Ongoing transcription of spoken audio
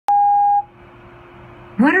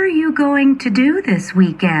What are you going to do this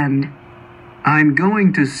weekend? I'm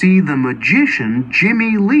going to see the magician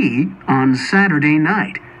Jimmy Lee on Saturday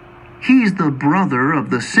night. He's the brother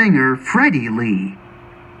of the singer Freddie Lee.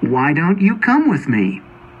 Why don't you come with me?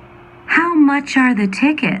 How much are the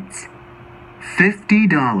tickets?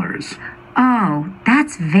 $50. Oh,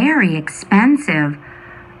 that's very expensive.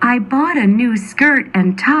 I bought a new skirt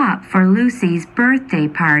and top for Lucy's birthday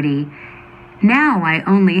party. Now I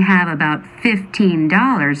only have about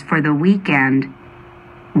 $15 for the weekend.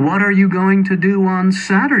 What are you going to do on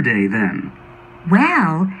Saturday then?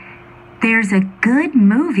 Well, there's a good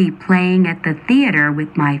movie playing at the theater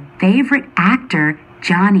with my favorite actor,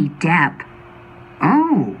 Johnny Depp.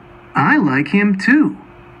 Oh, I like him too.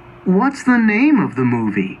 What's the name of the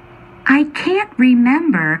movie? I can't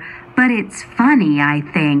remember, but it's funny, I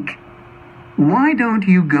think. Why don't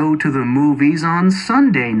you go to the movies on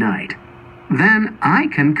Sunday night? Then I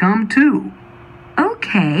can come too.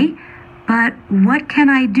 Okay, but what can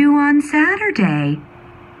I do on Saturday?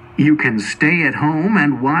 You can stay at home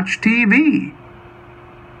and watch TV.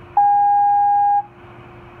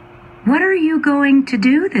 What are you going to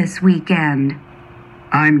do this weekend?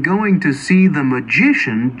 I'm going to see the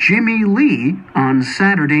magician Jimmy Lee on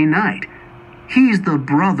Saturday night. He's the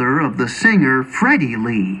brother of the singer Freddie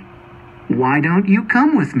Lee. Why don't you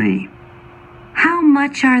come with me? How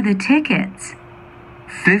much are the tickets?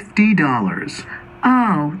 $50.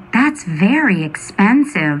 Oh, that's very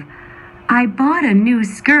expensive. I bought a new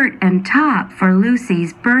skirt and top for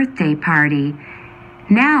Lucy's birthday party.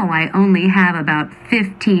 Now I only have about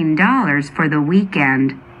 $15 for the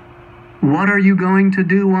weekend. What are you going to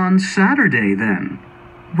do on Saturday then?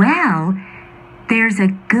 Well, there's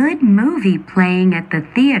a good movie playing at the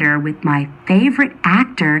theater with my favorite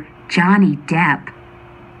actor, Johnny Depp.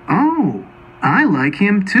 Oh, I like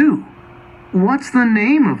him too. What's the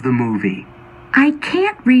name of the movie? I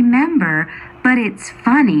can't remember, but it's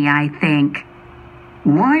funny, I think.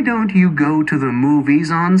 Why don't you go to the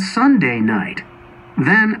movies on Sunday night?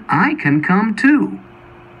 Then I can come too.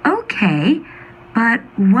 Okay, but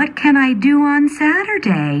what can I do on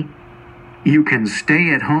Saturday? You can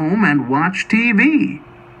stay at home and watch TV.